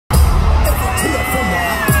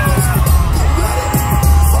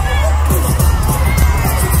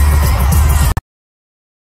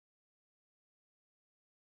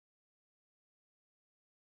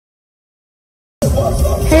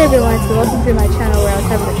everyone, so welcome to my channel where I was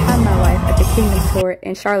having the time of my life at the Kingdom Tour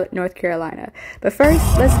in Charlotte, North Carolina. But first,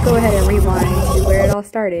 let's go ahead and rewind to where it all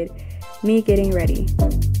started, me getting ready.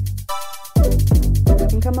 You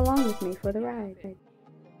can come along with me for the ride.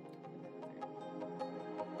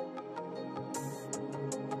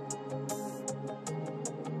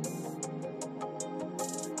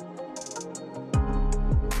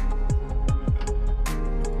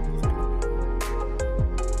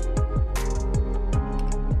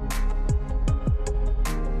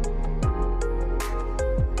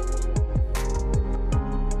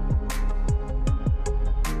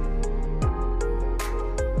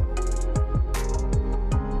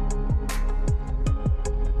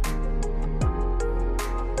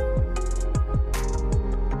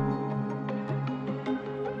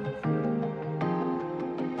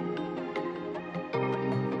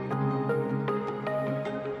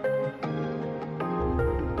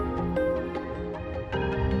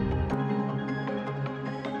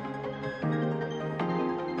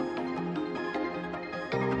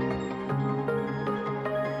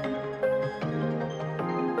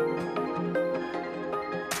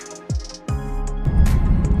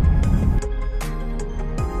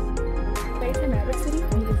 Maverick City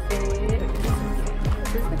music.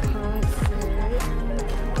 This is the concert.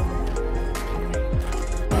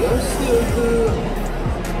 You're still good.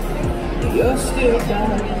 You're still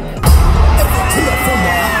down.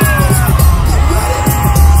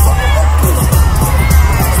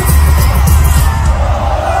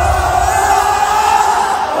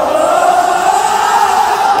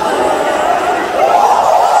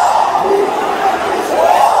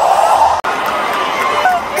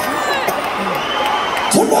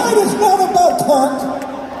 Tonight is not about Kirk,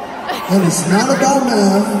 and it's not about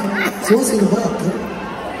Mav. So what's it about?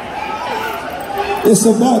 It's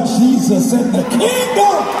about Jesus and the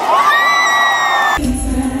kingdom.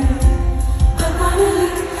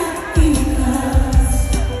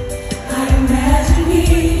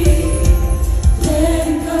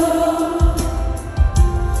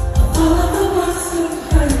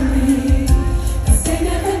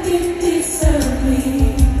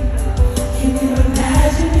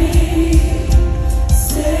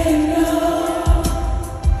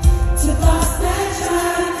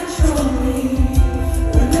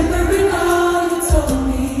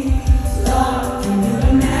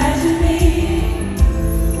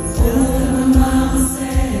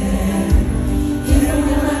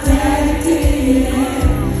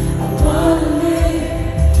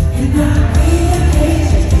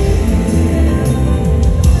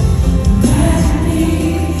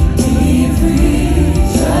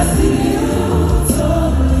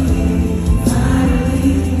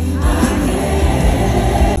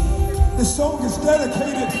 This song is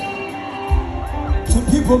dedicated to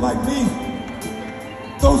people like me,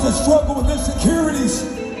 those that struggle with insecurities,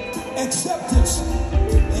 acceptance,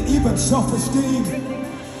 and even self-esteem.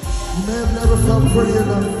 You may have never felt pretty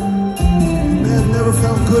enough. You may have never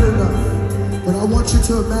felt good enough. But I want you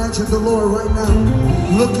to imagine the Lord right now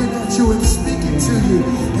looking at you and speaking to you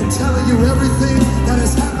and telling you everything that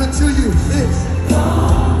has happened to you is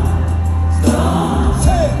gone. Gone.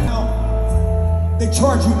 Say it now. They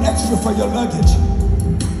charge you extra for your luggage.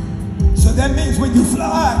 So that means when you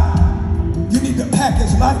fly, you need to pack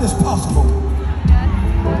as light as possible.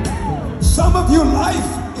 Some of you,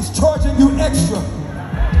 life is charging you extra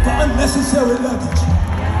for unnecessary luggage.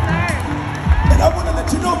 And I want to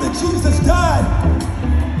let you know that Jesus died,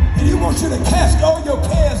 and he wants you to cast all your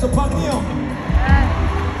cares upon him.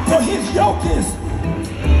 For his yoke is,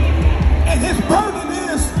 and his burden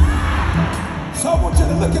is. So I want you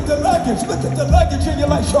to look at the luggage. Look at the luggage in your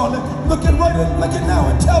life, Charlotte. Look at right at, look at now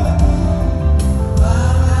and tell it.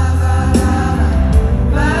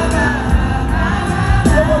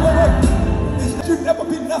 Wait. You'd never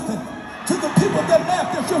be nothing to the people that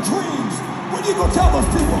laughed at your dreams. When you gonna tell those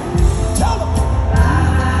people? Tell them.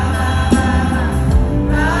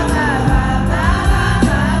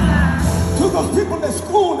 To those people at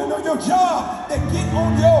school and on your job that get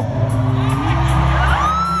on your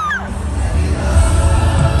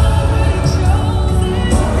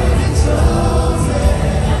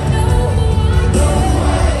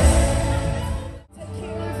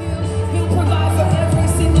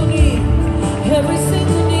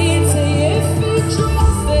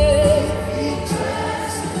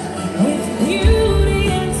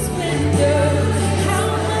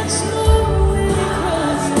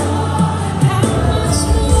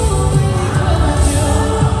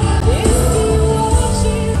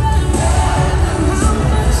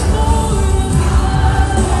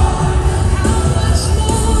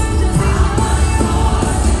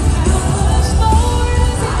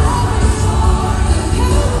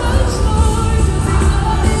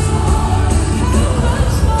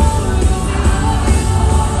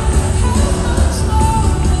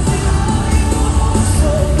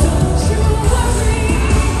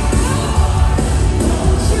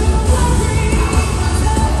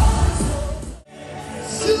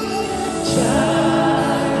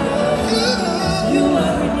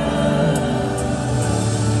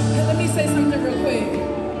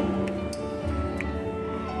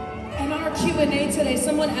Q&A today,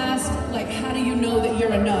 someone asked, like, how do you know that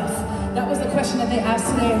you're enough? That was the question that they asked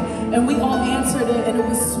today, and we all answered it, and it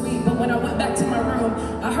was sweet. But when I went back to my room,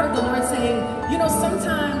 I heard the Lord saying, you know,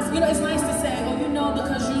 sometimes, you know, it's nice to say, oh, you know,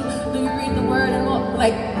 because you read the word and all,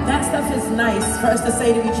 like, that stuff is nice for us to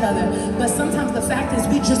say to each other. But sometimes the fact is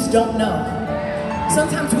we just don't know.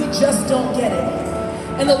 Sometimes we just don't get it.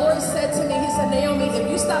 And the Lord said to me, he said, Naomi, if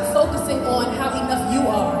you stop focusing on how enough you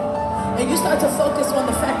are, and you start to focus on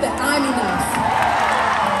the fact that I'm enough,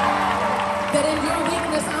 that in your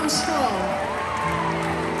weakness I'm strong,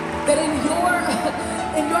 that in your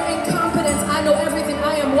incompetence I know everything,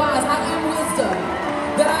 I am wise, I am wisdom,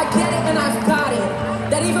 that I get it and I've got it,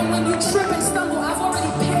 that even when you trip and stumble, I've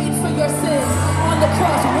already paid for your sins on the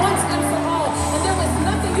cross once and for all, and there is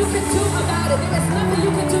nothing you can do about it, there is nothing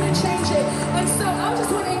you can do to change it. And so I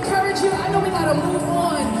just want to encourage you, I know we gotta move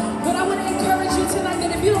on, but I want to encourage you tonight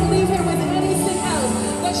that if you don't leave here with anything else,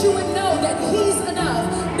 that you would know that He's enough,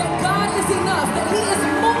 that God is enough, that He is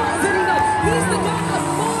more than enough. He's the God of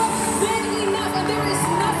more than enough, and there is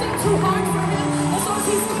nothing too hard for Him. And so if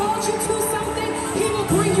He's called you to something, He will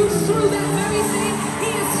bring you through that very thing.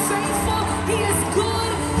 He is faithful, He is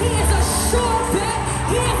good, He is a sure bet,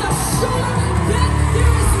 He is a sure bet.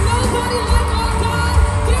 There is nobody like our God.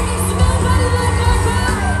 There is nobody like our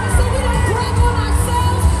God. And so we don't brag on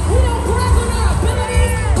ourselves. We don't brag on our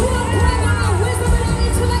abilities. We don't brag on our wisdom and our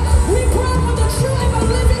intellect. We brag on the true and the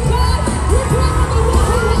living God. We brag on the one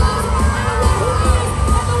who was and the one who is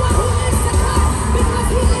and the one who is to come, because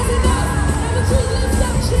He is enough. And would you lift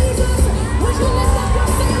up Jesus? Would you lift up your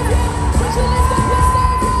Savior? Would you lift up your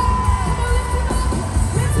Savior? Come on, lift Him up.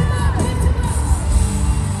 Lift Him up. Lift Him up.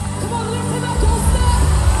 Come on, lift Him up. Don't stop.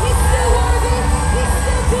 He's still worthy. He's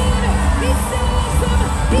still good. He's still awesome.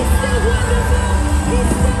 He's still wonderful. He's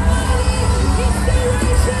still mighty. He's still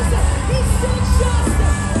righteous. He's still just.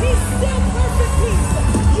 He's still perfect peace.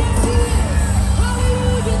 Yes, He is.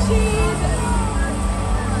 Hallelujah, Jesus.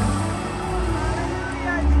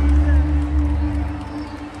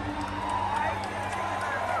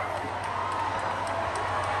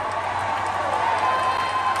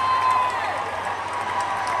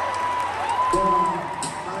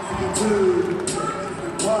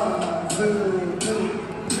 One, two,